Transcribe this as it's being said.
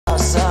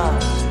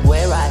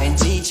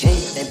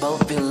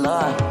both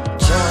belong.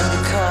 Join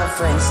the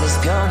conference, it's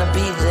gonna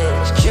be lit.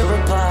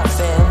 Curipod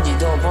fam, you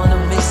don't wanna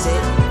miss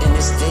it. In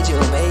this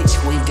digital age,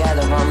 we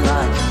gather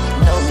online.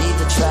 No need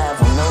to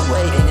travel, no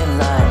waiting in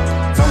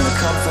line. From the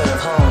comfort of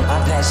home,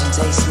 our passion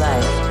tastes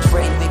like.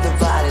 Afraid we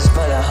divided,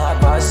 but our heart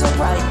bars are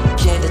right.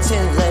 Can't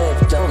attend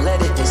live, don't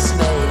let it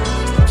dismay.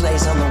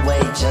 Plays on the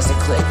way, just a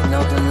click, no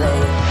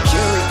delay.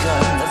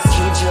 Curicon, the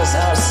future's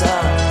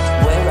awesome.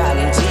 We're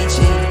writing,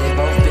 teaching, they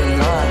both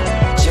belong.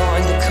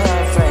 Join the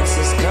conference,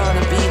 it's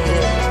gonna be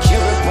lit.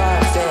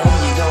 Curipod fam,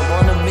 you don't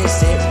wanna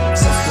miss it.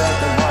 So spread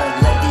the word,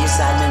 let the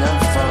excitement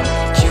unfold.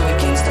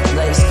 Curicon's the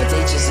place for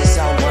teachers, it's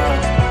all one.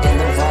 In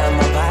the realm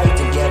of light,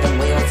 together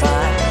we'll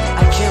find.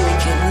 Our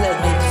Curicon, let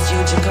make the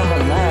future come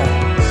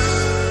alive.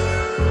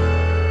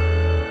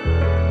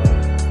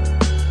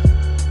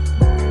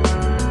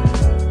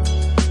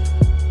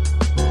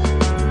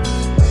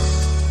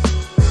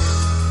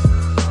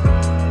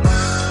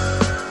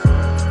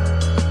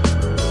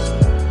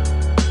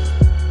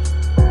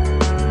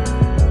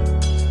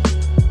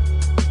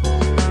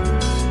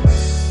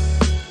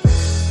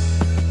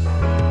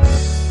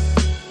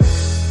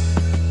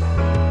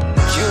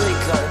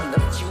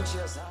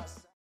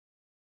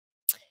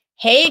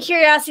 Hey,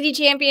 Curiosity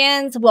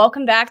Champions.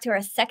 Welcome back to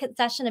our second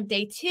session of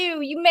day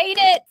 2. You made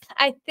it,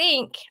 I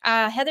think.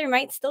 Heather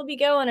might still be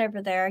going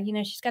over there. You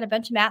know, she's got a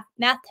bunch of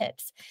math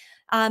tips.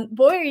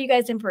 Boy, are you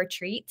guys in for a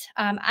treat.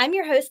 I'm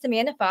your host,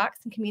 Amanda Fox,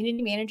 and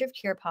community manager of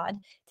Curipod.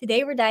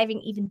 Today, we're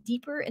diving even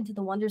deeper into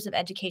the wonders of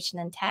education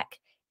and tech,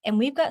 and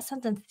we've got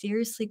something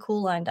seriously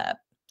cool lined up.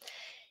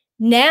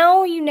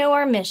 Now you know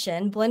our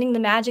mission, blending the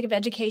magic of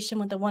education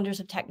with the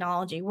wonders of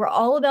technology. We're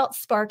all about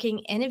sparking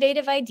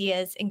innovative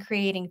ideas and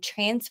creating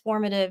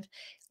transformative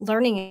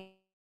learning.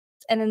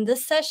 And in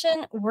this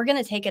session, we're going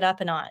to take it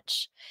up a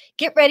notch.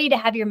 Get ready to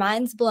have your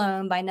minds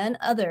blown by none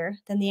other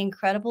than the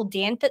incredible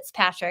Dan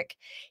Fitzpatrick.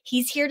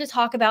 He's here to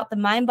talk about the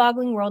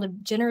mind-boggling world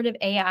of generative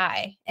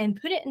AI and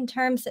put it in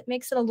terms that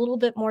makes it a little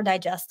bit more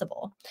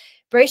digestible.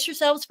 Brace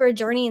yourselves for a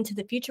journey into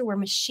the future where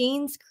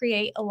machines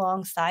create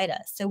alongside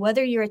us. So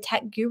whether you're a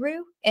tech guru,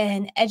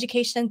 an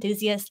education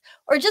enthusiast,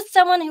 or just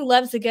someone who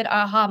loves a good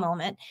aha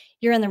moment,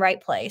 you're in the right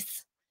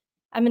place.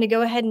 I'm going to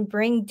go ahead and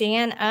bring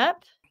Dan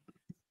up.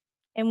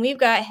 And we've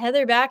got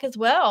Heather back as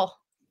well.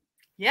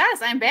 Yes,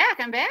 I'm back.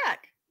 I'm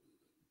back.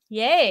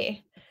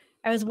 Yay.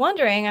 I was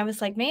wondering, I was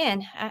like,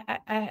 man,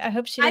 I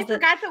hope she does. I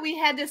forgot that we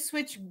had to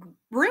switch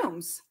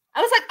rooms.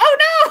 I was like, oh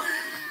no.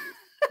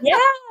 Yeah.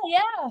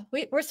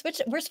 We're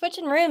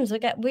switching rooms. We're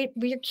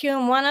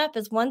queuing one up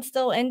as one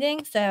still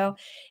ending. So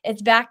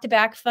it's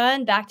back-to-back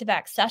fun,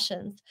 back-to-back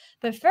sessions.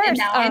 But first, and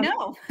now I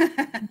know.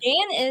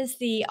 Dan is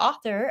the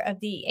author of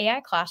the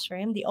AI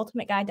Classroom, the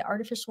Ultimate Guide to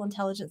Artificial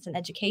Intelligence in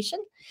Education.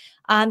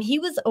 He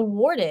was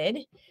awarded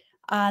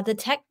the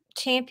Tech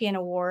Champion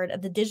Award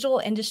of the Digital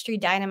Industry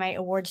Dynamite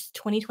Awards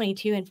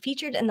 2022 and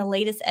featured in the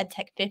latest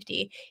EdTech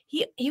 50.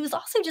 He was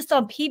also just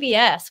on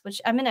PBS,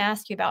 which I'm going to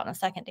ask you about in a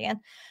second, Dan.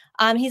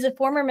 He's a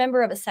former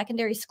member of a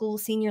secondary school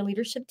senior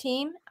leadership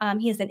team.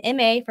 He has an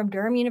MA from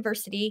Durham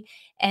University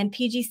and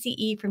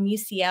PGCE from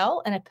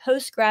UCL and a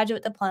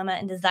postgraduate diploma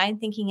in design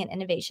thinking and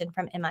innovation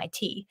from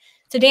MIT.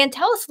 So Dan,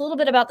 tell us a little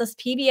bit about this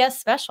PBS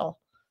special.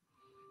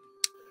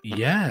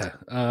 Yeah,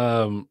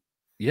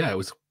 it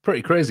was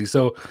pretty crazy.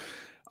 So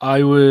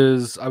I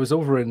was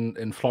over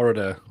in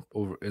Florida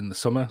over in the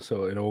summer,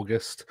 so in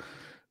August,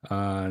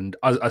 and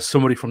as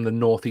somebody from the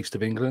northeast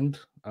of England,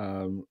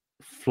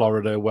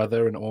 Florida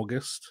weather in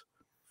August,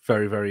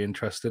 very, very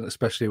interesting,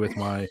 especially with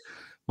my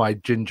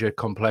ginger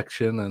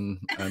complexion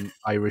and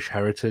Irish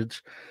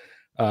heritage.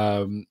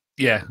 That's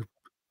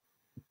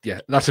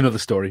another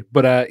story.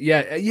 But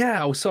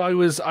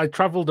so I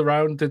traveled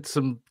around, did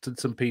some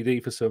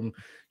PD for some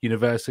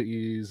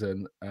universities,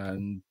 and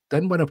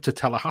then went up to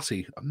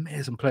Tallahassee.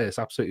 Amazing place,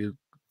 absolutely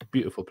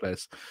beautiful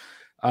place,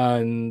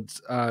 and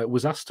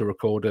was asked to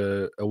record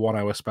a 1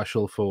 hour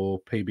special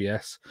for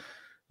PBS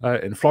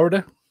in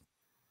Florida,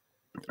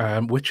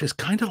 which is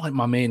kind of like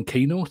my main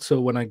keynote. So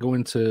when I go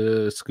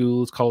into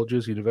schools,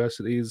 colleges,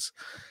 universities,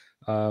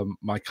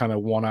 my kind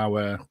of 1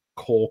 hour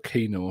core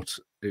keynote,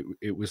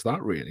 it was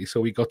that really. So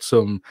we got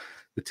the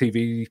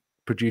TV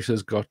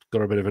producers got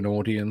a bit of an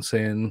audience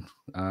in,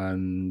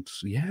 and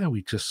yeah,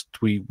 we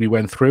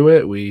went through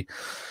it. We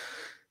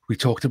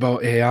talked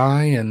about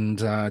AI and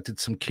did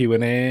some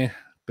Q&A,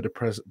 bit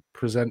of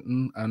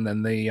presenting, and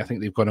then I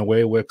think they've gone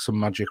away, worked some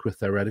magic with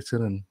their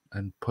editing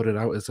and put it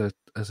out as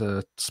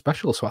a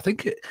special. So I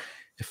think it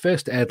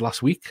first aired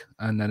last week,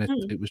 and then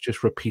it was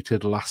just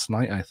repeated last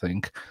night, I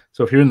think.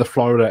 So if you're in the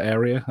Florida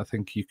area, I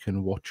think you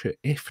can watch it.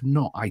 If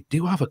not, I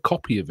do have a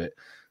copy of it,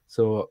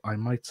 so I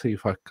might see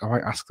if I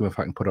might ask them if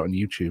I can put it on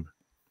YouTube.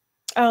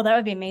 Oh, that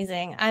would be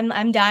amazing.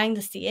 I'm dying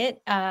to see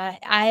it.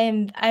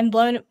 I'm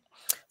blown.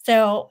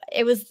 So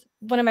it was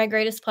one of my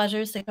greatest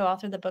pleasures to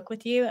co-author the book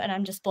with you, and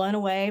I'm just blown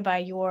away by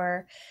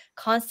your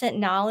constant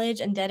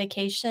knowledge and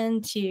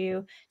dedication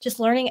to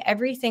just learning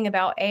everything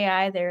about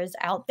AI there is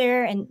out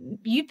there. And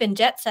you've been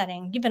jet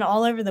setting. You've been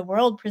all over the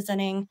world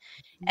presenting,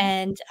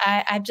 and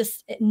I've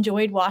just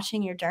enjoyed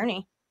watching your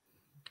journey.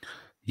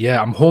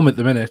 Yeah, I'm home at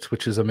the minute,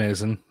 which is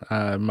amazing.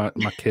 My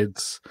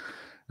kids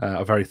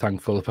are very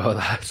thankful about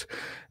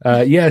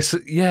that. Yes,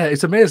 yeah,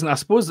 it's amazing. I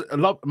suppose a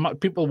lot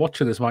people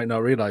watching this might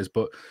not realize,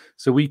 but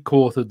so we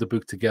co-authored the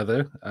book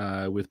together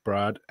with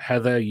Brad.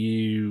 Heather,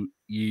 you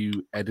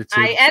edited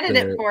I edited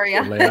it the for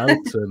you.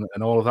 layouts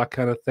and all of that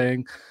kind of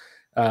thing.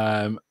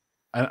 And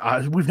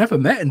we've never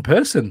met in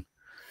person.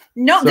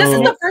 No, this is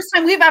the first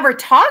time we've ever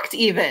talked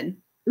even.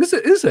 Is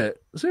it?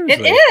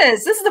 Seriously? It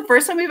is. This is the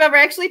first time we've ever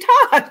actually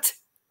talked.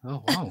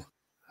 Oh, wow.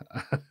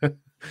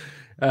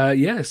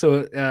 Yeah,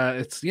 so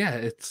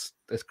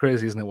it's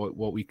crazy, isn't it,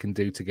 what we can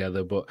do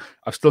together? But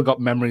I've still got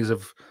memories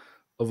of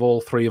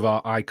all three of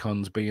our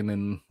icons being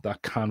in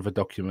that Canva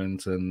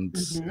document and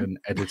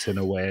editing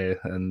away.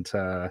 And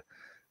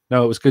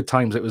no, it was good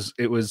times. It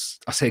was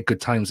I say good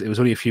times. It was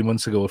only a few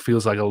months ago. It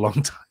feels like a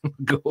long time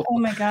ago. Oh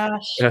my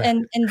gosh. Yeah.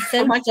 And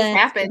So much has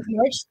happened.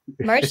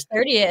 March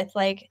 30th,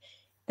 like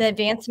the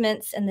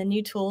advancements and the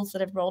new tools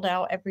that have rolled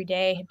out every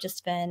day have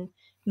just been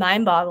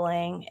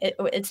mind-boggling.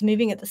 It's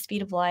moving at the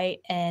speed of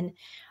light. And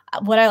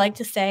what I like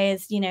to say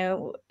is,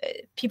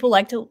 people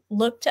like to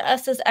look to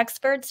us as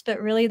experts,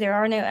 but really there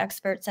are no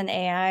experts in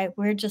AI.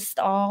 We're just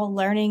all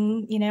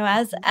learning,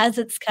 as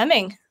it's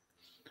coming.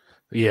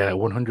 Yeah,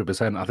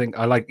 100%. I think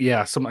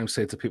I sometimes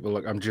say to people,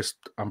 like,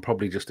 I'm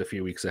probably just a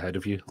few weeks ahead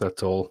of you.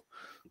 That's all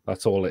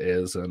it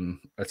is. And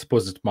I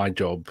suppose it's my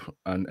job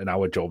and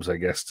our jobs, I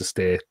guess, to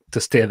stay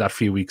that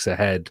few weeks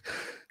ahead,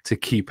 to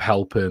keep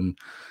helping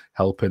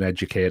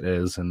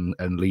educators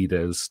and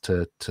leaders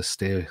to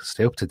stay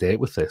up to date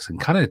with this and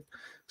kind of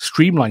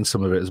streamline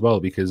some of it as well,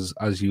 because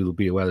as you'll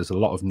be aware, there's a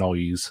lot of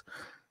noise.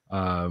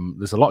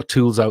 There's a lot of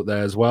tools out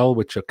there as well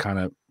which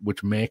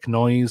make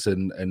noise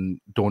and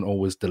don't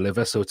always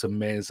deliver. So it's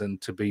amazing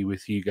to be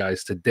with you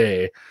guys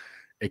today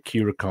at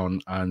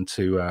Curicon and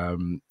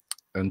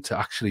to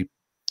actually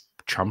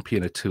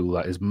champion a tool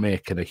that is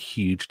making a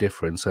huge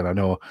difference. And I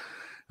know,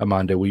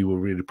 Amanda, we were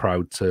really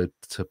proud to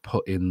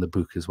put in the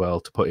book as well,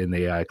 to put in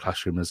the AI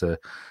classroom as a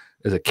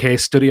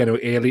case study. I know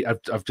Aileen,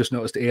 I've just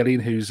noticed Aileen,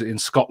 who's in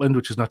Scotland,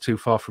 which is not too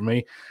far from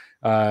me,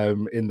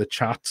 in the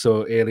chat.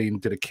 So Aileen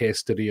did a case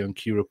study on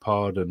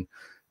Curipod, and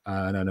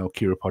I know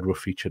Curipod were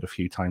featured a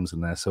few times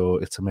in there. So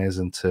it's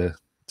amazing to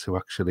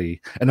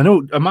actually. And I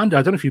know, Amanda,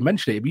 I don't know if you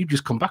mentioned it, but you've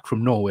just come back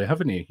from Norway,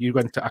 haven't you? You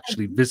went to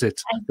actually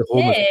visit the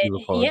home of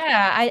Curipod.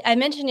 Yeah, I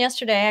mentioned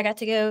yesterday I got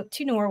to go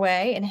to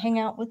Norway and hang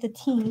out with the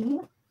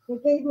team. They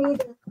gave me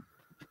the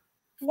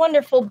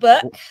wonderful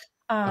book.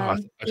 I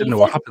didn't know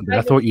what happened there.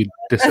 I thought you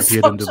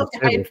disappeared under the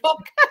table.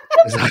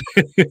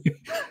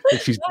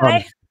 She's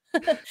gone.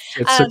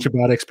 It's such a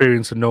bad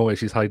experience in Norway.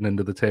 She's hiding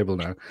under the table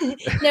now.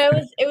 No,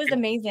 it was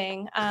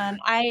amazing.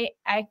 I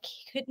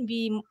couldn't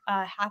be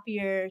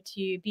happier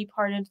to be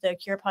part of the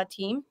Curipod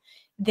team.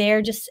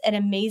 They're just an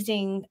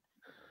amazing,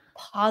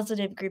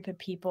 positive group of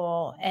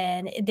people,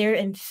 and they're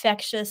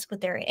infectious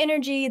with their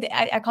energy.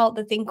 I call it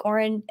the think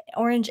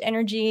orange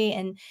energy.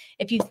 And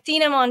if you've seen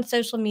them on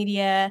social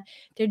media,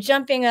 they're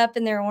jumping up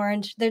in their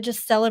orange. They're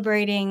just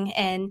celebrating.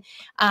 And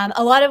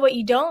a lot of what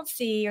you don't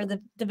see are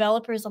the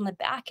developers on the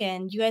back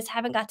end. You guys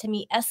haven't got to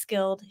meet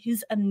Eskild,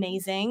 who's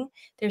amazing.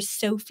 There's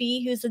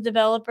Sophie, who's a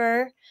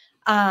developer.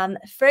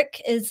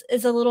 Frick is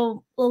a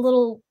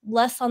little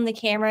less on the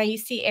camera. You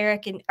see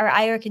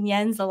Eirik and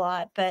Jens a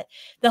lot, but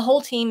the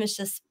whole team is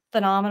just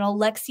phenomenal.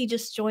 Lexi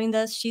just joined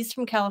us. She's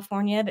from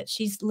California, but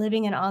she's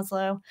living in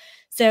Oslo.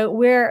 So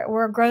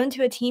we're grown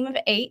to a team of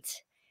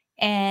 8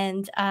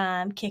 and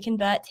kicking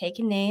butt,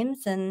 taking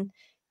names, and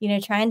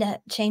trying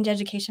to change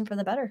education for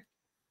the better.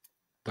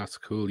 That's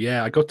cool.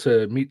 Yeah, I got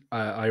to meet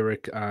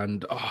Eirik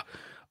and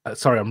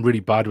sorry, I'm really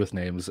bad with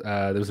names.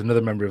 There was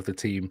another member of the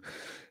team,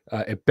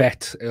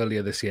 Bet,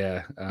 earlier this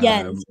year.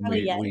 Yes,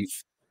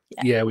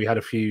 we had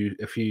a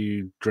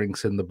few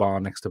drinks in the bar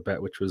next to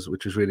Bet, which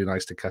was really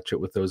nice to catch up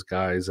with those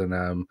guys. And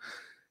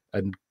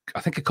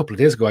I think a couple of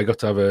days ago I got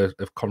to have a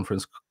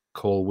conference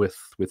call with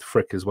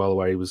Frick as well,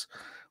 where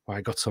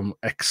I got some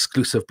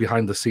exclusive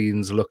behind the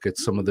scenes look at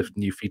some of the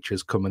new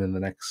features coming in the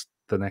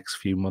next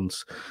few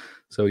months.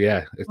 So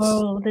yeah, it's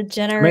the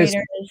generators,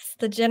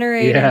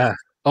 Yeah.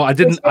 Oh, I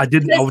didn't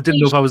know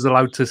if I was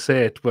allowed to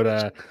say it,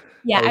 but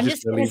yeah, I'm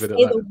just going to say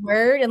the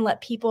word and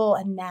let people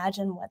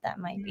imagine what that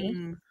might be.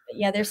 But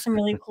yeah, there's some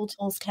really cool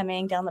tools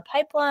coming down the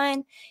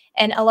pipeline.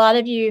 And a lot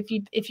of you,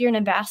 if you're an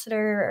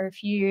ambassador, or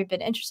if you've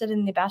been interested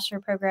in the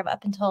ambassador program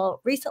up until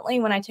recently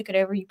when I took it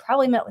over, you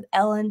probably met with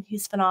Ellen,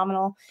 who's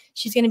phenomenal.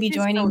 She's going to be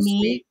joining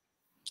me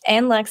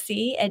and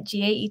Lexi at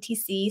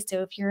GAETC.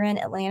 So if you're in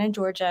Atlanta,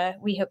 Georgia,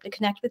 we hope to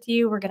connect with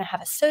you. We're going to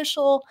have a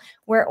social,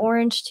 wear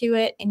orange to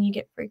it, and you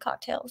get free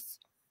cocktails.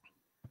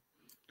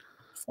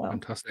 So.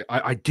 Fantastic.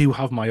 I do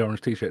have my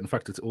orange t-shirt. In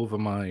fact, it's over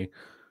my,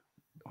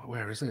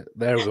 where is it?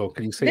 There we go.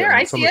 Can you see it?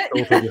 I see it.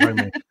 Behind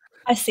me.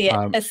 I see it.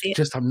 I see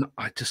it.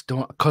 I just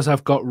don't, because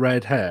I've got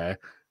red hair.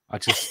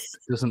 It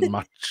doesn't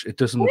match. It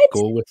doesn't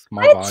go with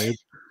my vibe.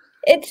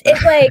 It's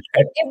like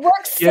it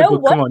works so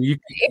well. Come on,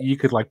 you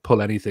could like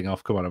pull anything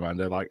off. Come on,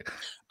 Amanda. Like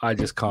I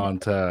just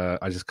can't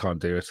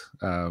do it.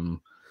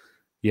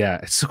 Yeah,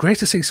 it's so great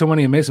to see so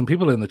many amazing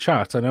people in the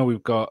chat. I know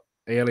we've got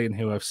Alien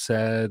who have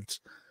said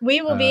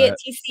We will be at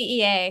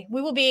TCEA.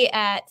 We will be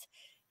at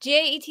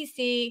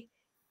GAETC,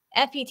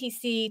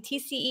 FETC,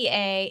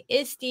 TCEA,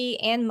 ISTE,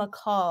 and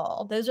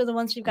McCall. Those are the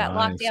ones we've got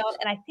locked nice. down.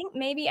 And I think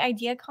maybe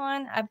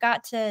IdeaCon. I've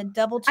got to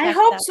double check. I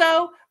hope that.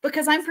 so,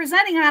 because I'm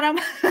presenting at them.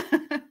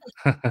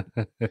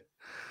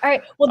 All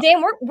right. Well,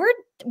 Dan,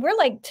 we're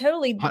like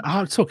totally.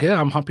 It's okay.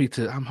 I'm happy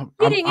to. I'm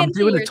into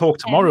doing a your talk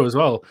skin. tomorrow as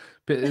well.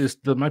 But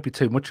there might be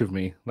too much of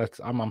me.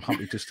 I'm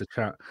happy just to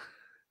chat.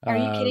 Are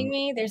you kidding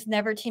me? There's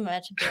never too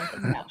much of Dan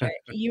Fitzpatrick.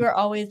 You are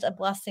always a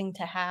blessing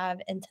to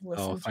have and to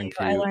listen to. Thank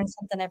I you. learn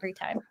something every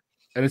time.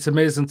 And it's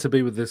amazing to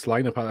be with this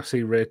lineup. I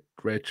see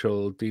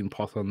Rachel Dean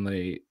Poth in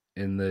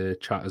the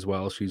chat as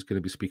well. She's going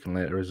to be speaking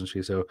later, isn't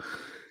she? So,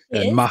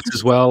 and Matt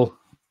as well.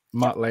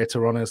 Matt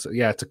later on is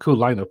it's a cool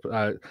lineup.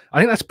 I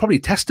think that's probably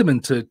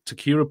testament to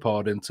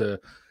Curipod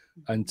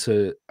and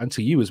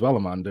to you as well,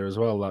 Amanda, as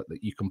well,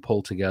 that you can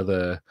pull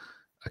together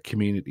a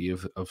community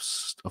of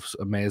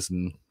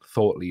amazing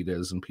thought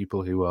leaders and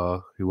people who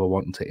are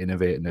wanting to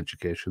innovate in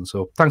education.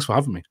 So thanks for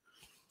having me.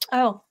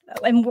 Oh,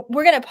 and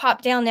we're gonna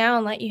pop down now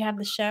and let you have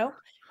the show.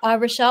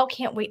 Rochelle,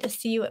 can't wait to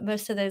see you at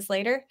most of those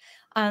later.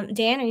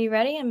 Dan, are you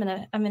ready? I'm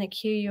gonna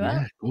cue you up.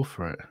 Yeah, go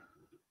for it.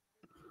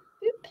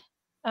 Boop.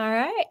 All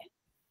right,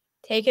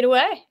 take it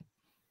away.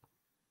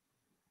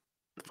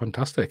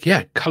 Fantastic.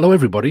 Yeah. Hello,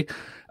 everybody.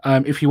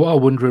 If you are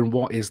wondering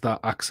what is that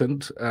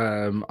accent,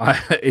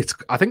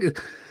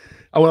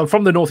 I'm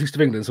from the northeast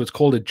of England, so it's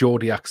called a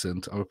Geordie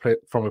accent. I'm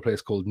from a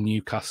place called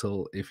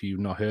Newcastle. If you've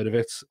not heard of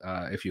it,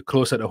 if you're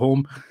closer to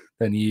home,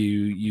 then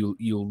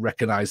you'll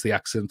recognise the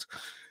accent.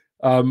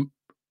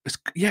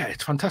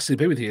 It's fantastic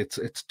to be with you.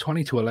 It's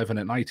 20 to 11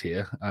 at night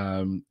here,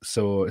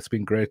 so it's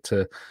been great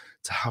to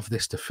have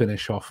this to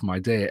finish off my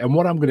day. And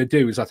what I'm going to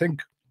do is, I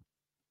think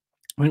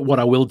what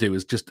I will do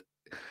is just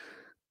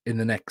in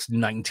the next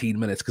 19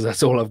 minutes, because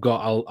that's all I've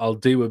got, I'll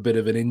do a bit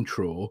of an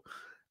intro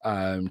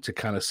to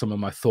kind of some of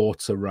my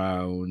thoughts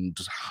around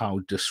how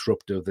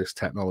disruptive this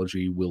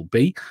technology will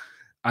be.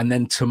 And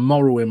then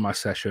tomorrow in my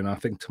session, I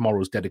think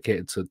tomorrow's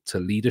dedicated to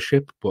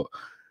leadership, but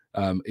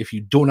if you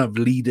don't have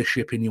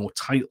leadership in your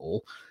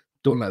title,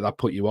 don't let that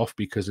put you off,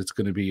 because it's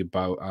going to be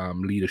about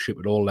leadership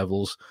at all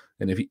levels.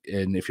 And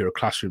if you're a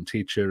classroom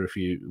teacher,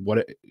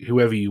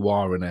 whoever you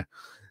are in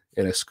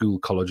a school,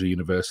 college, or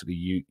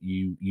university,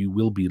 you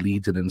will be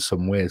leading in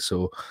some way.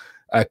 So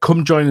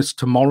come join us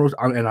tomorrow,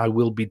 and I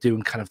will be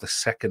doing kind of the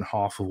second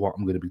half of what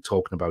I'm going to be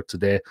talking about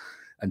today.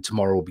 And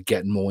tomorrow we'll be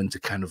getting more into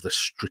kind of the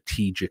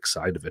strategic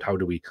side of it. How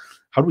do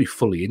we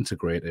fully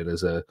integrate it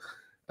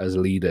as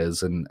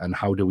leaders, and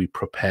how do we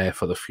prepare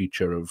for the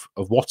future of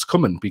what's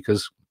coming?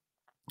 Because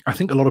I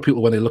think a lot of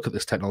people, when they look at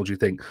this technology,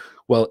 think,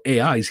 well,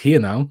 AI is here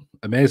now,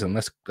 amazing,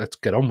 let's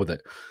get on with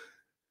it.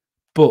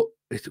 But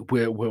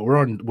we're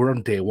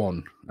on day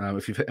one.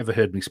 If you've ever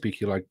heard me speak,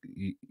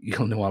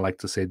 you'll know I like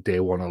to say day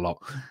one a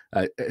lot.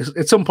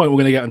 At some point we're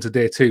going to get into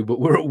day two, but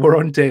we're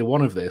on day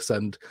one of this,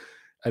 and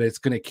it's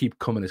going to keep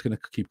coming. It's going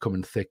to keep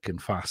coming thick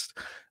and fast.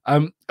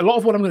 A lot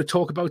of what I'm going to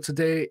talk about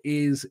today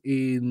is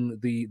in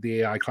the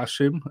AI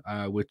classroom,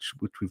 which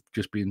we've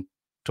just been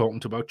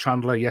talking about.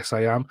 Chandler, yes,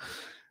 I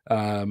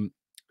am.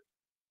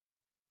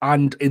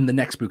 And in the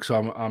next book, so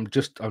I'm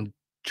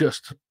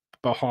just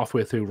about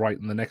halfway through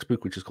writing the next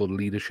book, which is called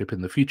Leadership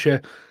in the Future,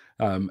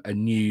 a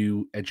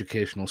new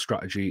educational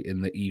strategy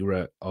in the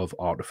era of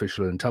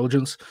artificial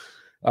intelligence.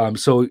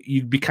 So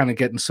you'd be kind of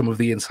getting some of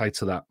the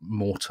insights of that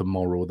more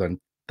tomorrow than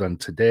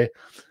today.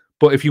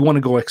 But if you want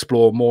to go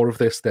explore more of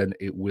this, then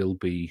it will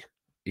be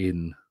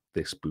in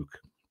this book.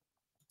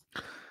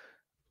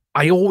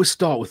 I always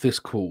start with this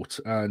quote,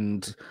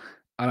 and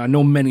I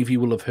know many of you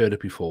will have heard it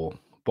before,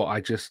 but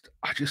I just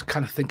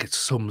kind of think it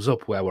sums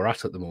up where we're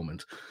at the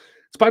moment.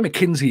 It's by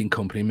McKinsey &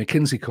 Company.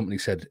 McKinsey Company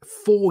said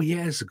 4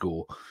 years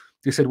ago,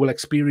 they said, we'll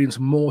experience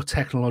more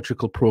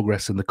technological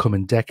progress in the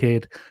coming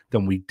decade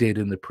than we did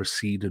in the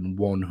preceding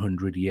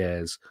 100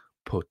 years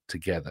put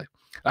together.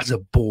 That's a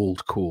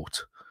bold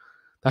quote.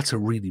 That's a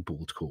really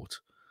bold quote.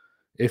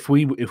 If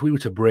we were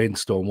to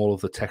brainstorm all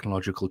of the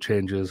technological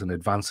changes and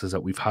advances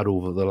that we've had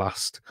over the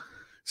last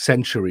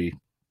century,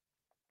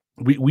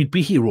 we'd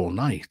be here all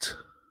night.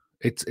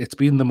 It's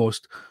been the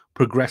most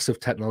progressive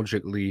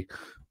technologically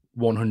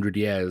 100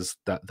 years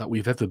that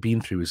we've ever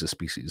been through as a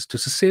species. To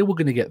say we're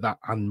going to get that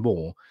and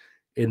more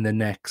in the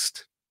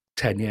next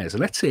 10 years,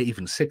 and let's say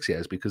even 6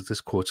 years, because this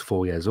quote's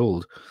 4 years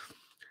old,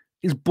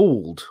 is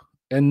bold.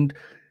 And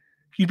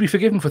you'd be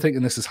forgiven for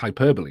thinking this is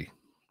hyperbole.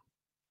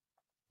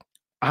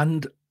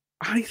 And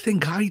I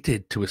think I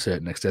did to a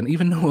certain extent,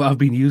 even though I've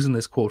been using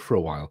this quote for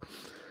a while.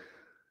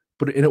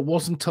 But it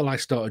wasn't until I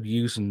started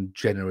using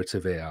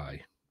generative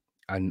AI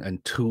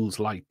and tools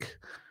like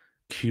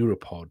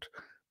Curipod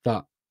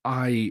that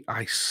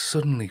I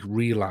suddenly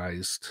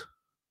realized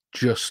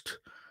just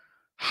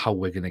how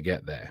we're going to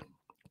get there.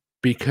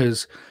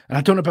 Because, and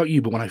I don't know about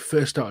you, but when I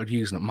first started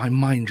using it, my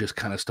mind just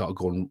kind of started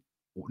going,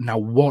 now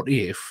what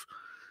if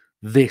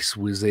this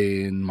was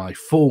in my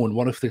phone?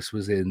 What if this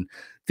was in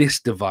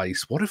this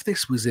device? What if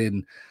this was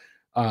in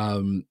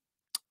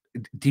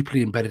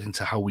deeply embedded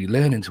into how we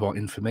learn, into our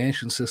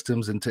information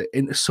systems, into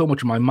so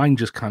much. My mind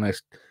just kind of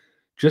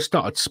just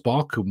started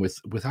sparking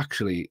with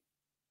actually,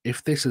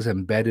 if this is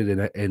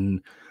embedded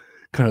in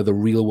kind of the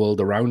real world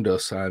around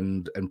us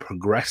and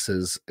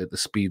progresses at the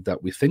speed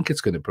that we think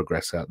it's going to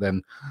progress at,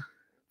 then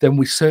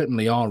we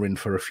certainly are in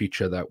for a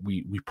future that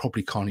we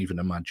probably can't even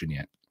imagine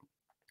yet.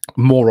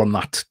 More on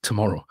that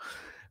tomorrow.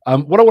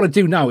 What I want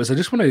to do now is I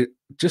just want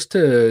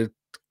to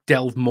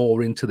delve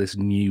more into this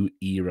new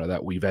era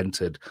that we've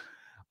entered.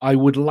 I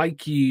would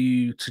like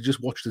you to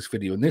just watch this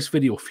video, and this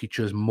video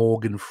features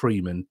Morgan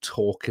Freeman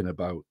talking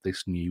about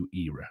this new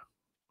era.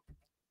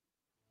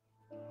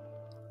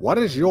 What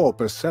is your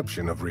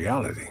perception of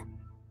reality?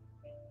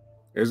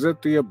 Is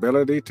it the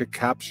ability to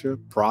capture,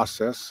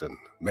 process, and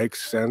make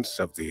sense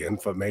of the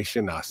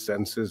information our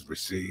senses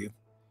receive?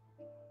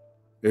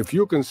 If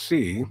you can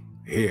see,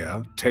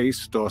 hear,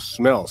 taste, or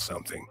smell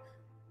something,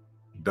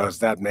 does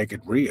that make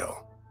it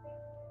real?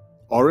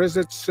 Or is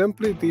it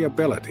simply the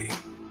ability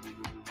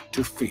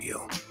to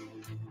feel?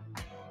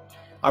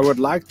 I would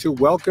like to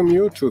welcome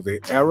you to the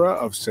era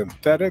of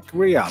synthetic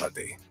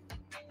reality.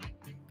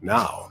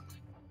 Now,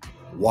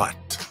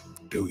 what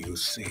do you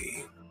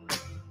see?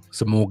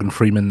 So Morgan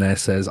Freeman there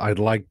says, I'd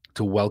like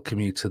to welcome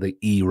you to the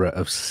era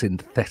of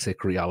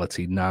synthetic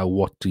reality. Now,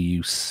 what do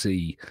you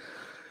see?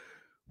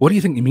 What do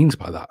you think he means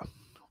by that?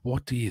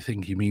 What do you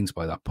think he means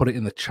by that? Put it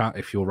in the chat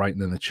if you're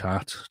writing in the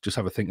chat. Just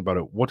have a think about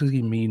it. What does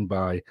he mean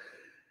by,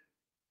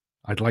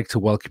 I'd like to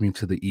welcome you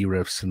to the era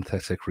of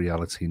synthetic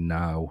reality.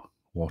 Now,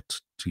 what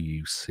do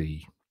you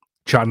see?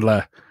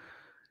 Chandler,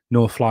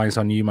 no flies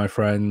on you, my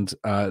friend.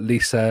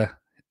 Lisa,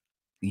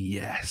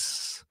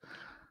 yes.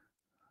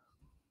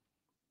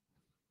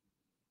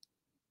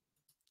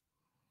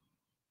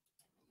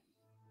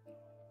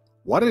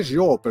 What is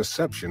your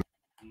perception?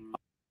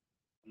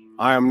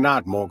 I am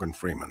not Morgan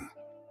Freeman,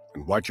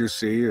 and what you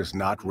see is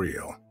not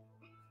real.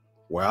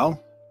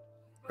 Well,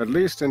 at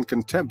least in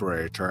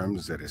contemporary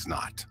terms, it is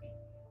not.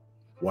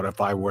 What if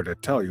I were to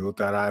tell you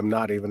that I am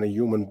not even a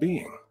human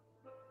being?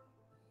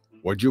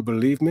 Would you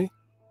believe me?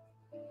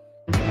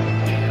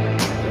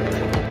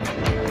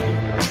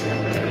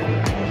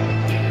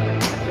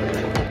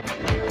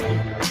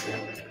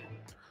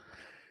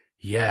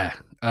 Yeah.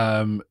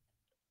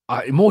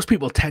 Most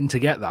people tend to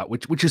get that,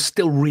 which is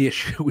still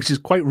which is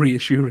quite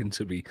reassuring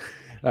to me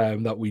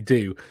that we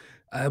do.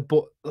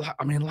 But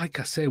I mean, like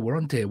I say, we're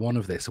on day one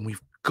of this, and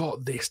we've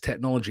got this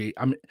technology.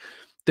 I mean,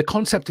 the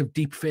concept of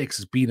deep fakes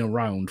has been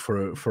around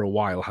for a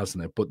while,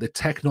 hasn't it? But the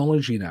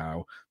technology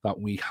now that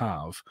we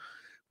have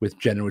with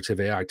generative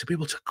AI to be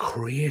able to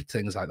create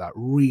things like that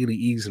really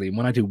easily. And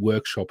when I do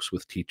workshops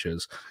with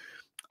teachers,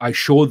 I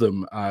show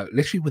them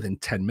literally within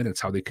 10 minutes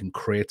how they can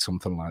create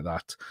something like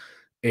that.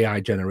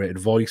 AI generated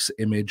voice,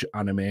 image,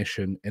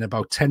 animation in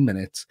about 10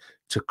 minutes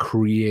to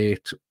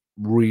create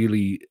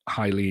really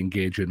highly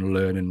engaging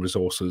learning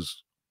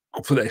resources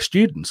for their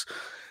students.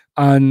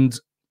 And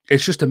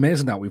it's just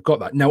amazing that we've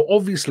got that. Now,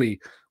 obviously,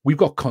 we've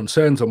got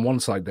concerns on one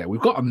side there. We've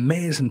got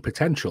amazing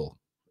potential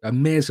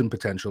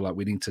that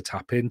we need to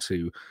tap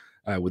into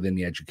within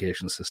the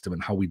education system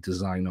and how we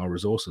design our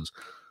resources.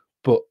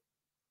 But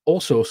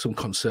also some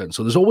concerns.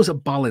 So there's always a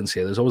balance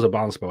here. There's always a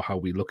balance about how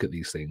we look at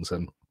these things.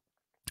 And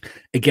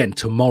again,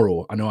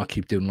 tomorrow, I know I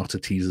keep doing lots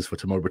of teasers for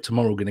tomorrow, but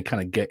tomorrow we're going to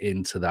kind of get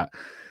into that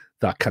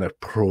kind of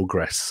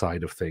progress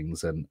side of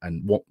things and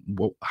what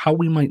how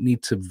we might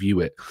need to view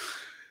it.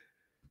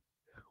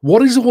 What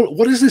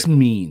does this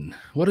mean?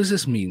 What does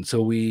this mean?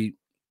 So we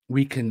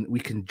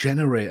can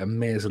generate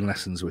amazing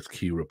lessons with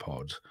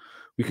Curipod.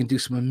 We can do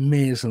some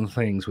amazing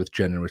things with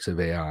generative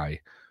AI.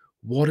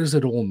 What does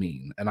it all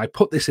mean? And I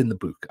put this in the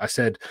book. I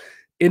said,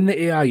 in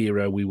the AI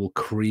era, we will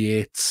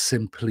create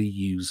simply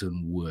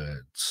using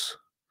words.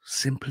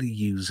 Simply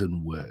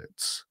using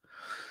words.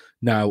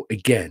 Now,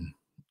 again,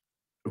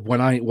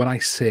 when I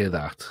say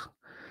that,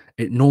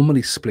 it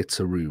normally splits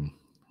a room.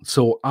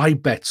 So I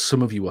bet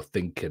some of you are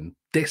thinking,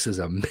 this is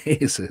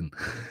amazing.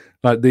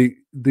 Like the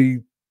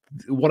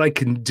what I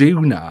can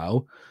do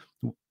now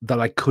that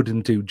I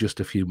couldn't do just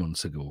a few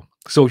months ago.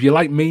 So if you're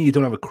like me, you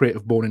don't have a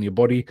creative bone in your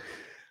body,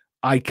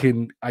 I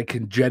can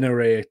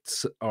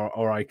generate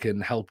or I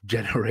can help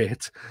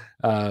generate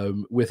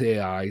with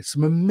AI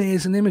some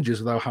amazing images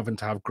without having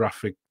to have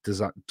graphics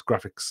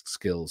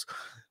skills.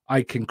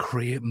 I can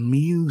create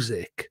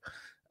music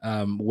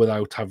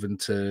without having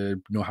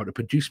to know how to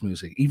produce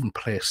music, even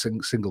play a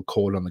single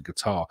chord on the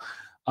guitar.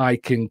 I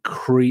can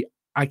create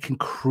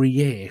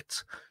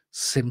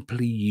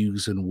simply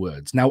using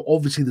words. Now,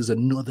 obviously, there's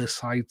another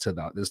side to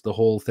that. There's the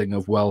whole thing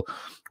of, well,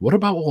 what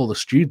about all the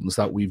students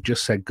that we've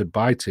just said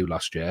goodbye to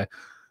last year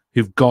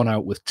who've gone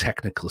out with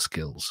technical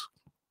skills?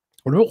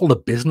 What about all the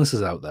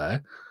businesses out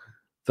there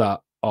that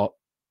are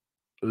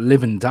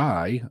live and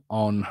die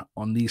on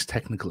these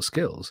technical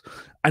skills,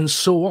 and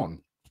so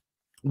on?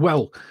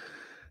 Well,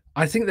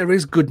 I think there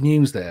is good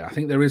news there. I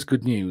think there is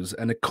good news,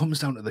 and it comes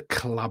down to the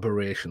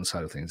collaboration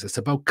side of things. It's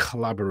about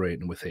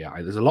collaborating with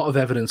AI. There's a lot of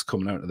evidence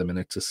coming out at the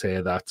minute to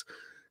say that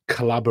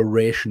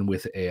collaboration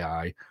with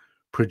AI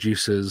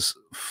produces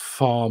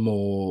far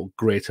more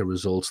greater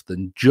results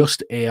than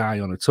just AI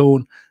on its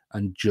own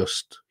and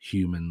just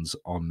humans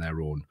on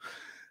their own.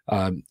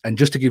 And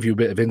just to give you a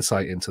bit of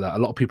insight into that, a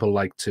lot of people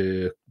like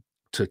to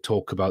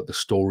talk about the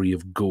story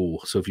of Go.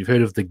 So if you've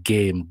heard of the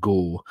game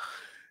Go,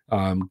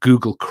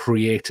 Google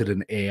created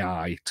an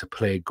AI to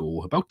play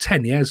Go about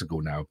 10 years ago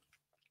now,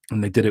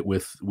 and they did it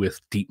with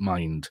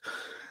DeepMind.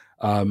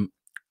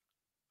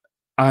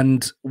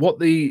 And what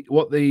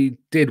they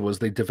did was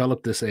they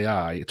developed this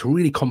AI. It's a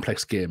really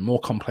complex game, more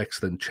complex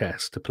than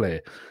chess to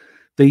play.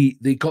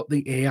 They got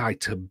the AI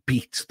to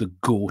beat the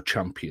Go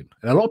champion.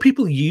 And a lot of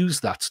people use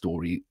that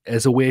story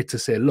as a way to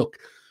say, look,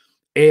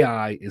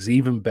 AI is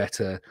even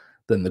better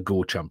than the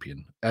Go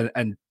champion.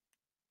 And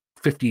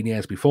 15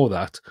 years before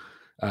that,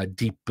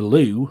 Deep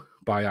Blue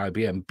by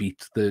IBM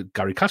beat the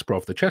Garry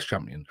Kasparov, the chess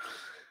champion.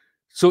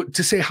 So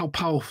to say how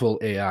powerful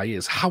AI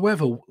is.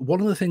 However, one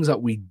of the things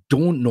that we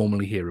don't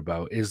normally hear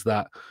about is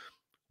that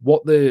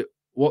what the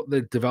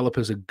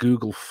developers at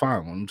Google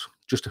found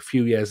just a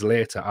few years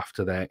later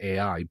after their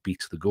AI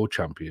beat the Go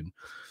champion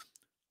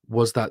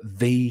was that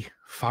they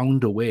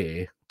found a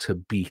way to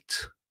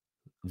beat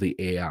the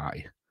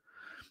AI.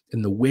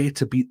 And the way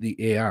to beat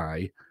the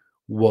AI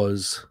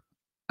was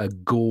a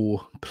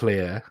Go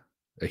player,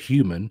 a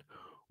human,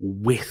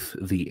 with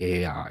the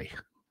AI.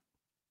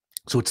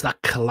 So it's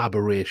that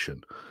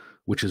collaboration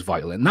which is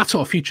vital. And that's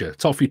our future.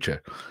 It's our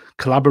future.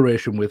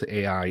 Collaboration with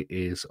AI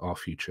is our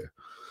future.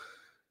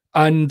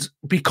 And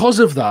because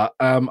of that,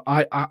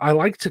 I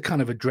like to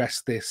kind of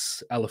address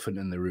this elephant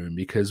in the room,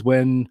 because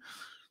when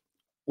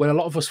a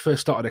lot of us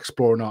first started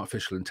exploring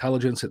artificial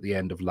intelligence at the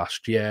end of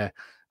last year,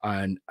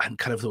 and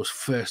kind of those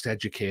first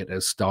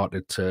educators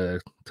started to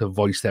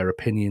voice their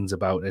opinions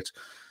about it,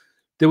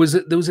 there was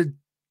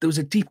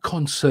a deep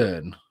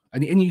concern,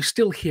 and you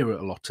still hear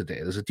it a lot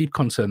today. There's a deep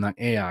concern that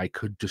AI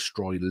could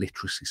destroy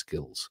literacy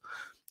skills.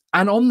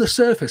 And on the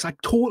surface, I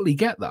totally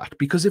get that,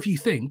 because if you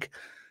think,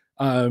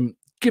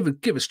 give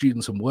a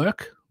student some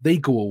work, they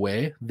go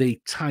away,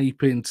 they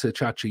type into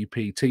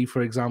ChatGPT,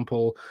 for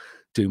example,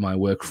 do my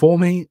work for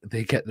me,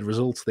 they get the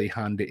results, they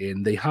hand it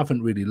in, they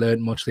haven't really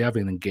learned much, they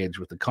haven't engaged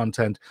with the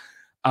content,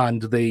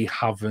 and they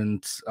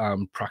haven't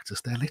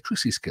practiced their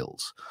literacy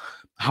skills.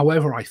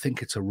 However, I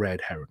think it's a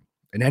red herring.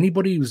 And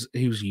anybody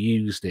who's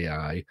used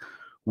AI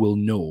will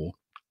know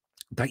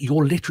that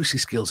your literacy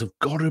skills have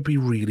got to be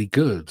really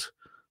good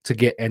to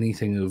get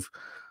anything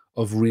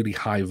of really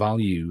high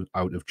value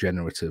out of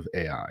generative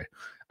AI.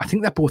 I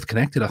think they're both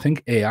connected. I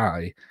think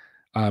I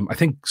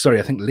think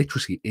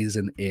literacy is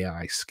an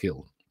AI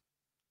skill.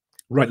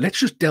 Right, let's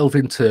just delve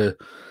into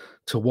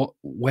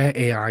where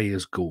AI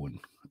is going.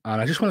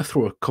 And I just want to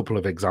throw a couple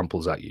of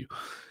examples at you.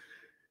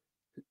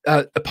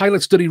 A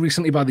pilot study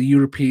recently by the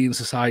European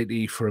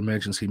Society for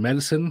Emergency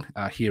Medicine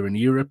here in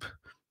Europe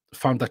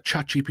found that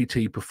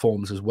ChatGPT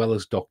performs as well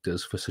as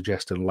doctors for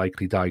suggesting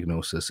likely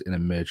diagnosis in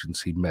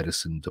emergency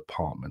medicine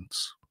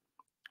departments.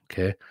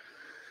 Okay.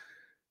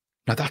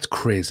 Now that's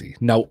crazy.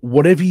 Now,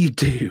 whatever you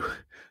do,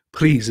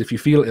 please, if you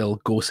feel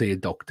ill, go see a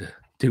doctor.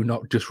 Do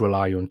not just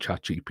rely on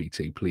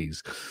ChatGPT,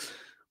 please.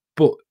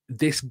 But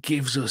this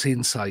gives us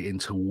insight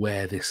into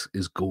where this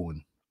is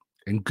going.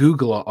 And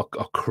Google are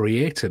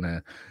creating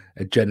a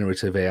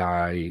generative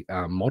AI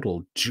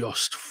model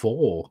just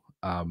for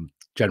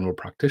general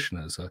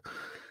practitioners,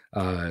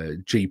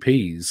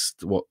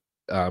 GPs. What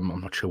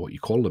I'm not sure what you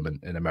call them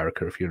in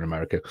America if you're in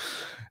America.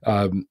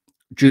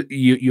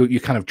 You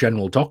kind of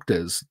general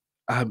doctors.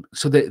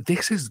 So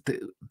this is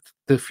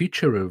the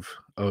future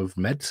of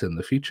medicine.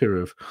 The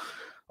future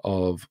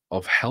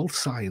of health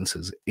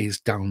sciences is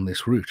down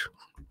this route.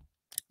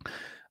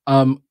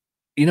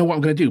 You know what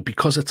I'm going to do?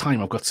 Because of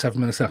time, I've got 7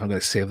 minutes left. I'm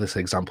going to save this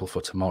example for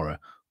tomorrow,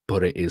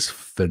 but it is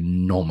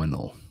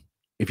phenomenal.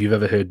 If you've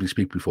ever heard me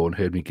speak before and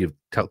heard me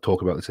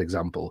talk about this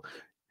example,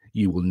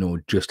 you will know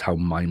just how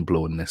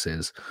mind-blowing this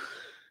is.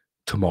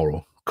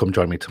 Tomorrow, come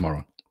join me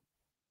tomorrow.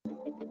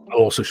 I'll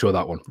also show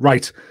that one.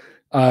 Right.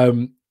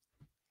 2/3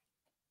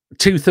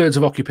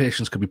 of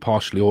occupations could be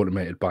partially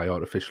automated by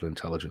artificial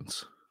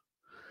intelligence.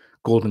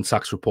 Goldman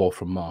Sachs report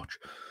from March.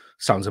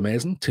 Sounds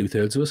amazing.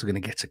 2/3 of us are going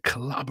to get to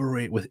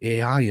collaborate with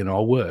AI in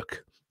our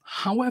work.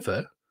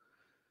 However,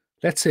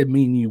 let's say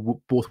me and you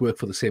both work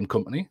for the same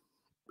company.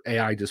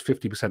 AI does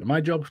 50% of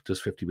my job, does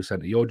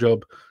 50% of your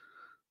job.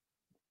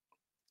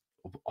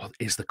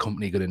 Is the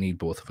company going to need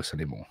both of us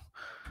anymore?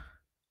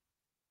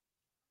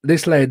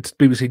 This led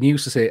BBC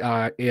News to say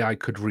AI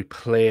could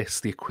replace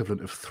the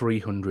equivalent of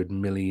 300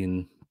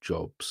 million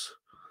jobs.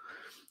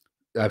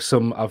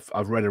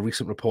 I've read a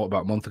recent report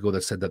about a month ago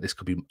that said that this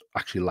could be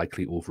actually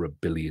likely over 1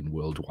 billion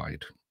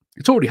worldwide.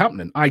 It's already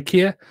happening.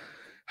 IKEA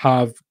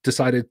have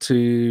decided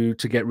to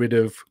get rid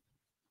of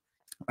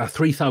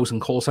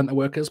 3,000 call center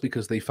workers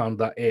because they found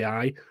that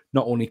AI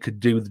not only could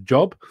do the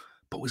job,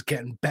 but was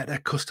getting better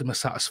customer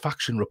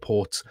satisfaction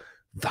reports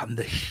than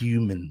the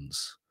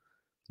humans.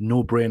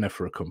 No brainer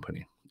for a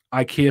company.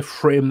 IKEA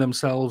frame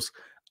themselves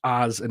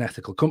as an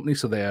ethical company,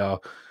 so they're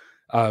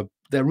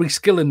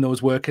reskilling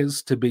those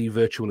workers to be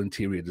virtual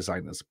interior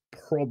designers.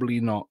 Probably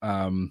not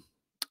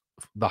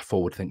that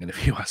forward thinking.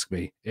 If you ask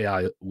me,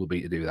 AI will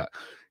be to do that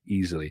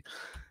easily.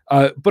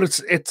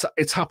 But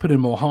it's happening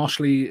more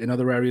harshly in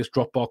other areas.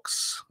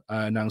 Dropbox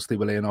announced they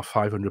were laying off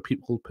 500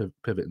 people,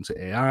 pivoting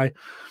to AI.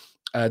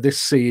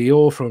 This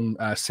CEO from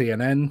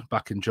CNN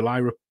back in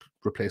July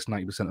replaced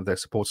 90% of their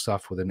support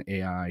staff with an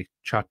AI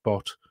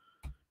chatbot.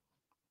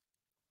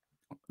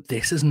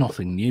 This is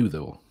nothing new,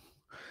 though.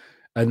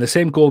 And the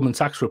same Goldman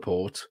Sachs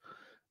report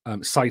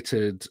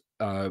cited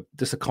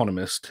this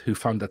economist who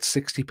found that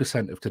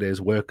 60% of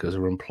today's workers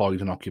are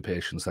employed in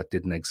occupations that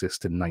didn't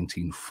exist in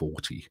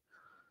 1940.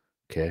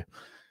 Okay,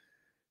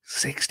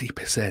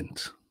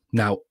 60%.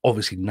 Now,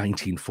 obviously,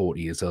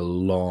 1940 is a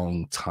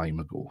long time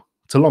ago.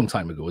 It's a long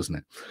time ago, isn't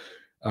it?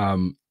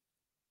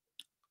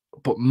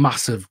 But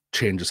massive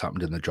changes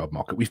happened in the job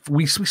market.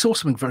 We saw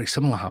something very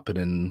similar happen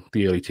in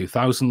the early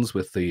 2000s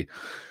with the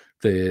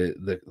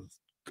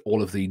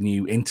all of the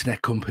new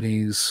internet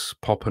companies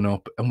popping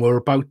up, and we're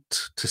about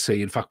to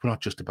see. In fact, we're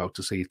not just about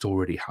to see; it's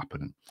already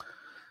happening.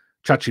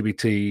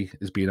 ChatGPT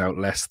is being out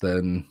less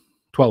than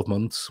 12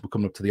 months. We're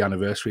coming up to the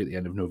anniversary at the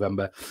end of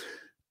November,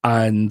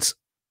 and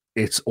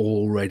it's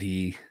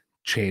already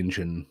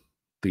changing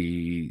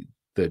the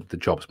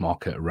jobs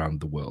market around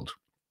the world.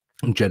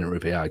 And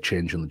generative AI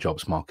changing the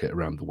jobs market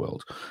around the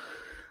world.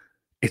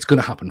 It's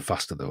going to happen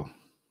faster, though.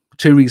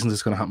 Two reasons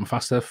it's going to happen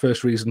faster.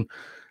 First reason,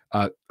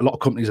 a lot of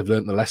companies have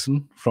learned the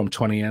lesson from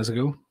 20 years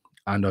ago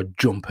and are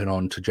jumping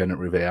on to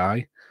generative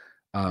AI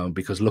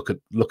because look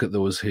at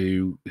those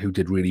who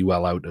did really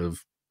well out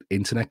of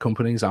internet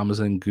companies,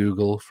 Amazon,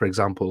 Google, for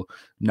example,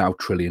 now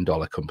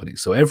trillion-dollar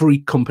companies. So every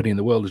company in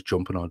the world is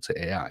jumping onto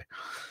AI.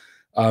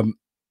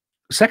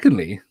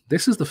 Secondly,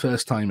 this is the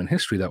first time in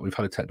history that we've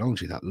had a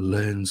technology that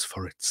learns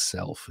for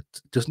itself.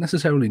 It doesn't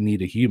necessarily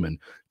need a human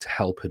to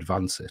help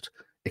advance it.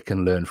 It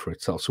can learn for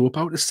itself. So we're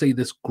about to see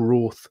this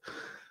growth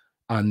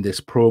and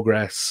this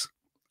progress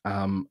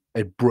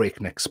at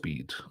breakneck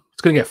speed.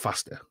 It's going to get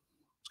faster.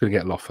 It's going to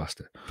get a lot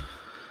faster.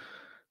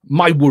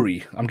 My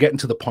worry, I'm getting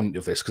to the point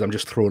of this because I'm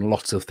just throwing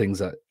lots of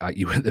things at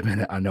you at the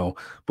minute, I know.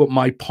 But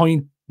my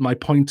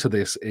point to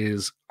this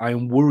is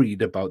I'm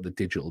worried about the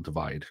digital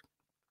divide.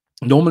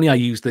 Normally, I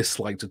use this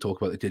slide to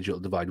talk about the digital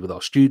divide with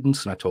our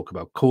students, and I talk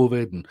about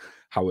COVID and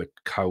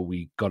how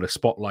we got a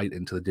spotlight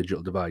into the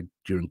digital divide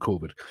during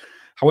COVID.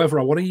 However,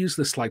 I want to use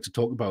this slide to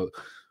talk about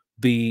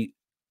the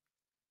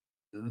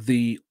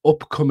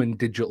upcoming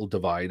digital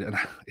divide, and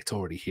it's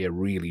already here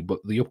really, but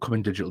the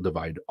upcoming digital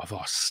divide of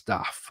our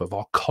staff, of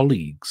our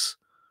colleagues.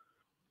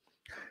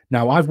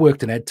 Now, I've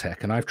worked in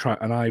EdTech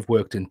and I've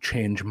worked in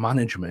change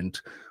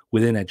management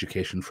within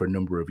education for a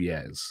number of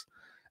years.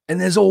 And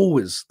there's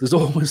always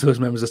those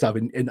members of staff,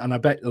 and I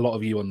bet a lot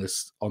of you on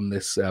this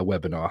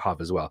webinar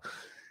have as well.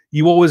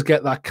 You always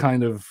get that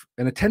kind of,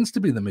 and it tends to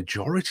be the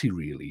majority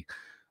really,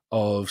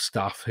 of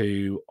staff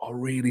who are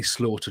really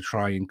slow to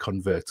try and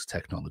convert to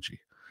technology.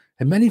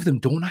 And many of them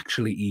don't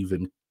actually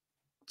even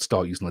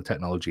start using the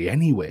technology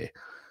anyway,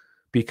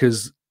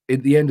 because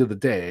at the end of the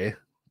day,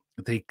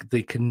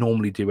 they can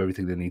normally do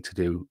everything they need to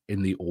do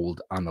in the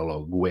old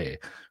analog way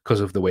because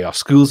of the way our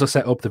schools are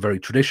set up. They're very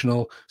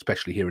traditional,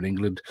 especially here in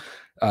England,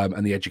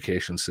 and the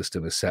education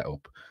system is set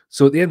up.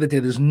 So at the end of the day,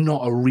 there's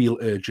not a real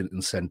urgent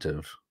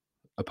incentive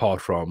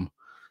apart from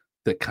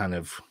the kind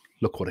of,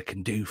 look what it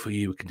can do for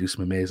you. It can do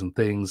some amazing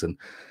things and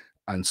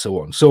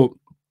so on. So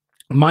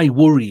my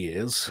worry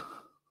is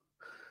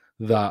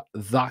that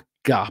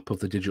gap of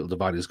the digital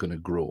divide is going to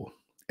grow.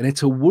 And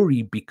it's a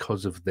worry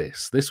because of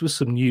this. This was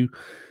some new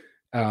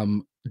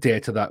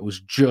data that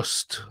was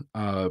just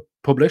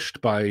published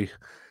by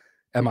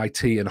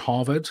MIT and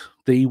Harvard.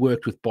 They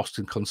worked with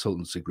Boston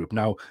Consultancy Group.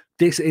 Now,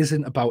 this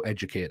isn't about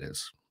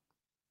educators.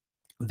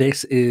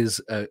 This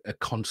is a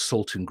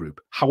consulting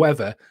group.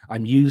 However,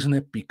 I'm using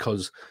it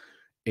because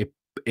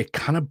it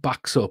kind of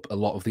backs up a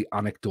lot of the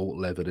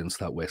anecdotal evidence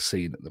that we're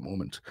seeing at the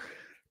moment.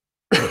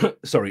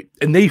 Sorry.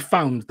 And they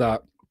found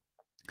that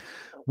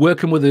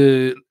working with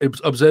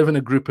observing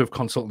a group of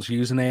consultants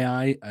using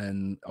AI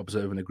and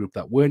observing a group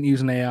that weren't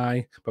using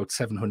AI, about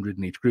 700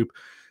 in each group,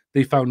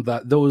 they found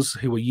that those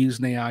who were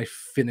using AI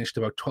finished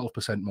about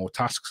 12% more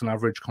tasks on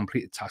average,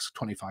 completed tasks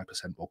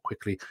 25% more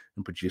quickly,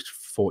 and produced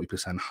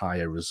 40%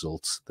 higher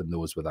results than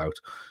those without.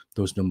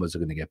 Those numbers are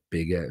going to get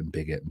bigger and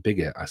bigger and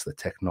bigger as the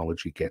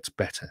technology gets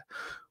better.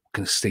 We're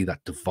going to see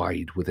that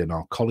divide within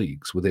our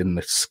colleagues, within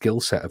the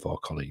skill set of our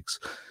colleagues.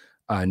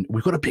 And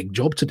we've got a big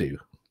job to do.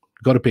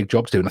 Got a big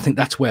job to do, and I think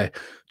that's where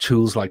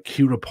tools like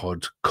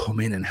Curipod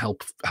come in and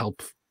help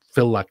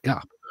fill that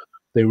gap.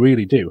 They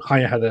really do.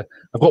 Hiya, Heather.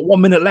 I've got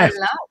 1 minute left.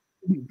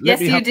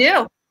 Yes, you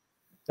do.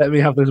 Let me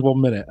have this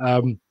 1 minute.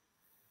 I'm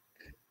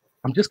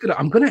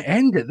gonna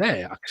end it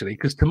there actually,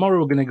 because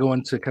tomorrow we're gonna go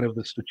into kind of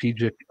the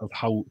strategic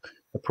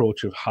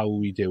approach of how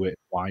we do it,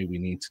 why we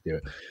need to do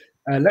it.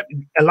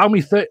 Allow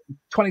me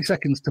 20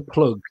 seconds to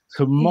plug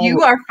tomorrow.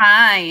 You are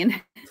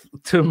fine.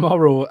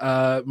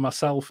 Tomorrow,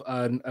 myself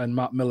and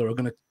Matt Miller are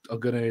gonna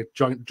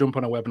jump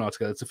on a webinar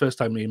together. It's the first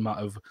time me and Matt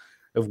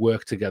have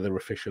worked together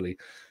officially.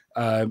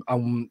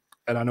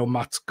 And I know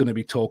Matt's going to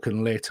be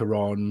talking later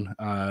on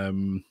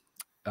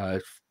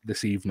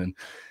this evening.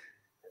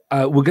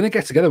 We're going to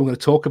get together. We're going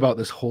to talk about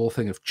this whole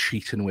thing of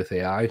cheating with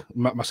AI.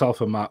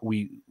 Myself and Matt,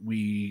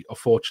 we are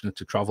fortunate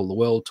to travel the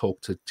world,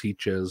 talk to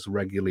teachers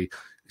regularly.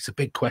 It's a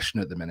big question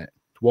at the minute.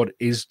 What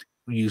is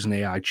using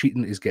AI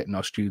cheating? Is getting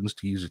our students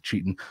to use it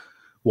cheating?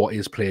 What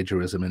is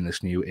plagiarism in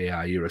this new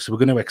AI era? So we're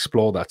going to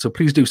explore that. So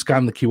please do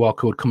scan the QR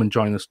code. Come and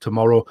join us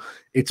tomorrow.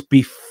 It's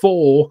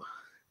before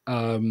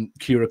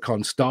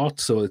Curicon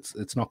starts, so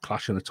it's not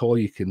clashing at all.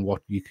 You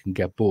can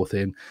get both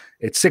in.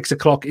 It's 6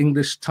 o'clock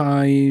English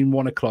time,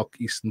 1 o'clock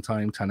Eastern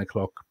time, 10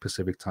 o'clock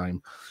Pacific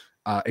time.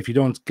 If you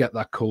don't get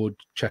that code,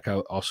 check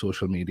out our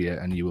social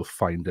media and you will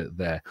find it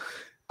there.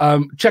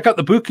 Check out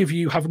the book if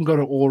you haven't got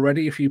it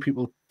already. A few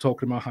people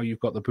talking about how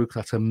you've got the book.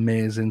 That's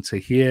amazing to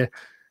hear.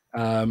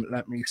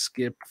 Let me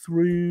skip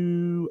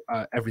through.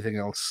 Everything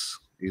else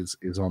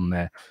is on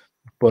there.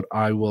 But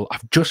I've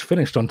just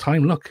finished on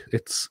time. Look,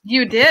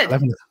 you did.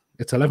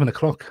 It's 11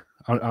 o'clock.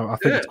 I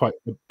think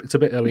it's a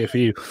bit earlier for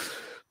you.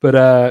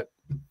 But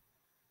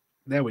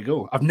there we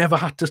go. I've never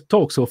had to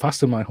talk so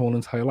fast in my whole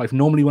entire life.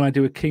 Normally when I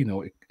do a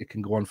keynote, it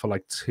can go on for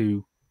like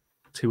two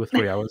or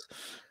 3 hours.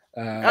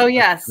 Oh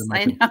yes,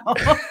 I know.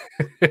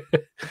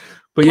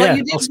 But yeah,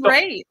 you did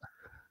great.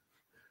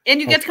 And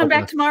you get to come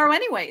back tomorrow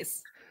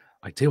anyways.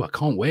 I do. I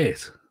can't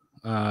wait.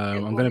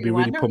 I'm going to be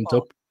really pumped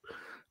up.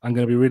 I'm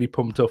going to be really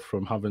pumped up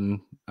from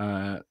having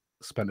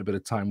spent a bit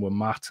of time with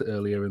Matt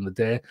earlier in the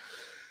day.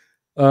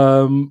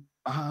 Yeah.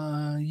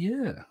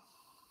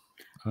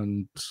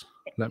 And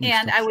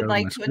I would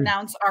like to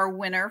announce our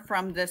winner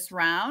from this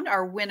round.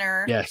 Our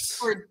winner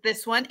for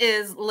this one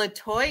is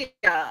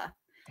Latoya.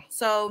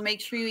 So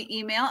make sure you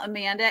email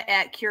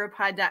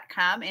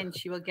Amanda@curipod.com and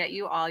she will get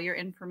you all your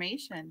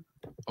information.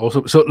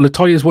 Also, so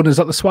Latoya's one, is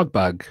that the swag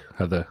bag,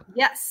 Heather?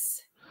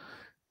 Yes.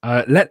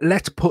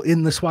 Let's put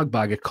in the swag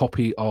bag a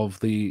copy of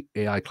the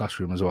AI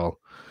classroom as well.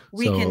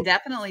 We can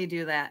definitely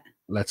do that.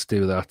 Let's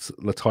do that.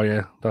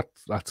 Latoya,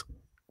 that's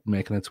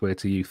making its way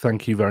to you.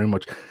 Thank you very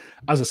much.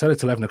 As I said,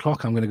 it's 11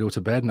 o'clock. I'm going to go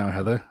to bed now,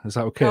 Heather. Is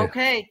that okay?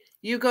 Okay.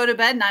 You go to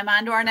bed and I'm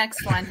on to our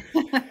next one.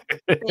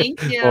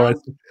 Thank you. All right.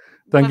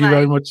 Thank you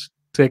very much.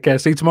 Take care.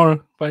 See you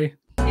tomorrow. Bye.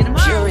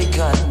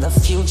 Curicon, the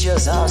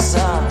future's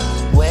awesome.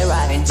 Where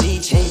I and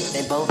DJ,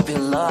 they both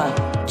belong.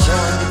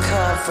 Join the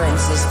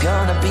conference, it's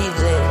gonna be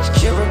lit.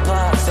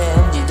 Curipod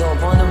fam, you don't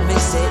wanna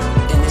miss it.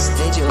 In this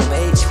digital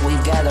age, we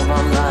got them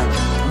online.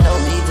 No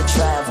need to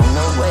travel,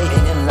 no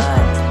waiting in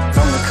line.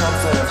 From the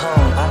comfort of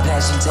home, our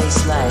passion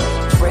tastes like.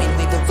 Afraid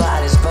we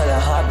divide us, but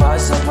our heart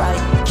bars are right.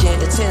 Can't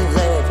attend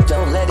live,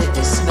 don't let it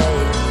dismay.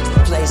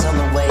 The play's on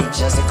the way,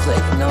 just a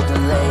click, no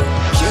delay.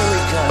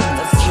 Curicon,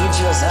 the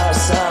future's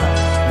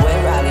awesome.